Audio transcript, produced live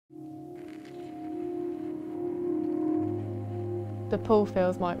The pool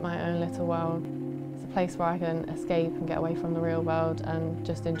feels like my own little world. It's a place where I can escape and get away from the real world and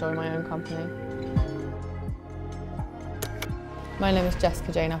just enjoy my own company. My name is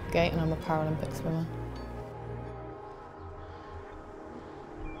Jessica Jane Applegate and I'm a Paralympic swimmer.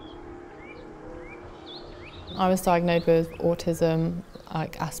 I was diagnosed with autism,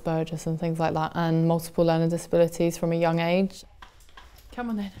 like Asperger's and things like that, and multiple learning disabilities from a young age. Come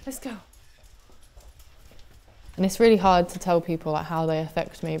on then, let's go. And it's really hard to tell people like how they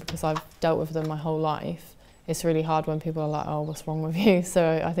affect me because I've dealt with them my whole life. It's really hard when people are like, oh, what's wrong with you?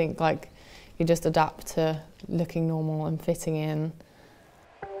 So I think like you just adapt to looking normal and fitting in.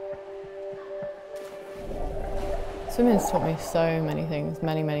 Swimming's taught me so many things,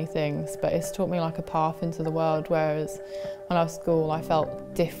 many things, but it's taught me like a path into the world, whereas when I was at school I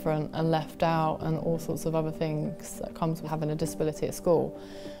felt different and left out and all sorts of other things that comes with having a disability at school.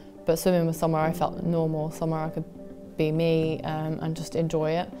 But swimming was somewhere I felt normal, somewhere I could be me and just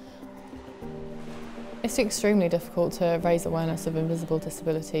enjoy it. It's extremely difficult to raise awareness of invisible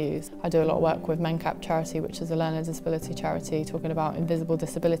disabilities. I do a lot of work with MenCap charity, which is a learning disability charity talking about invisible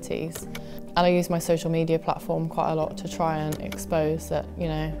disabilities. And I use my social media platform quite a lot to try and expose that, you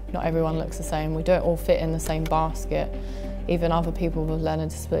know, not everyone looks the same. We don't all fit in the same basket. Even other people with learning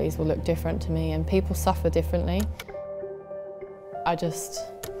disabilities will look different to me and people suffer differently. I just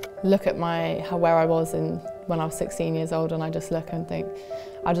look at where I was when I was 16 years old and I just look and think,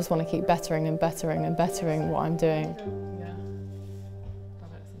 I just want to keep bettering and bettering and bettering what I'm doing. Yeah,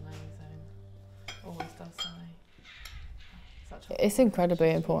 that looks amazing. Always does something. It's incredibly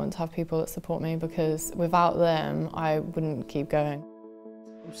important to have people that support me because without them I wouldn't keep going.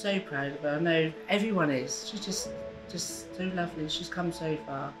 I'm so proud of her. I know everyone is. She's just so lovely. She's come so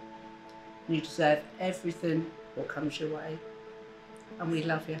far. You deserve everything what comes your way. And we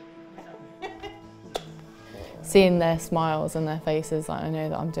love you. Seeing their smiles and their faces, like, I know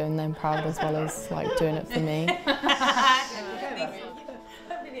that I'm doing them proud as well as like doing it for me.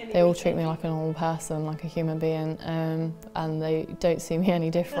 They all treat me like a normal person, like a human being, and they don't see me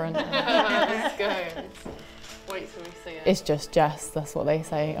any different. Let's go. Wait till we see it. It's just Jess, that's what they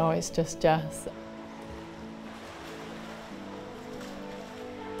say. Oh, it's just Jess.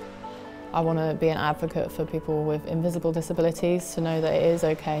 I want to be an advocate for people with invisible disabilities to know that it is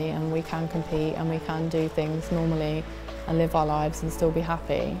okay and we can compete and we can do things normally and live our lives and still be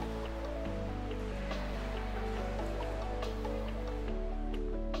happy.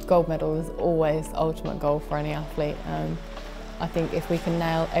 Gold medal is always the ultimate goal for any athlete. I think if we can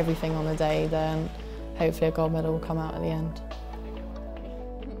nail everything on the day, then hopefully a gold medal will come out at the end.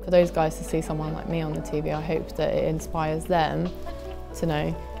 For those guys to see someone like me on the TV, I hope that it inspires them to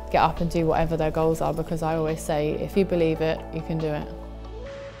know, get up and do whatever their goals are, because I always say, if you believe it, you can do it.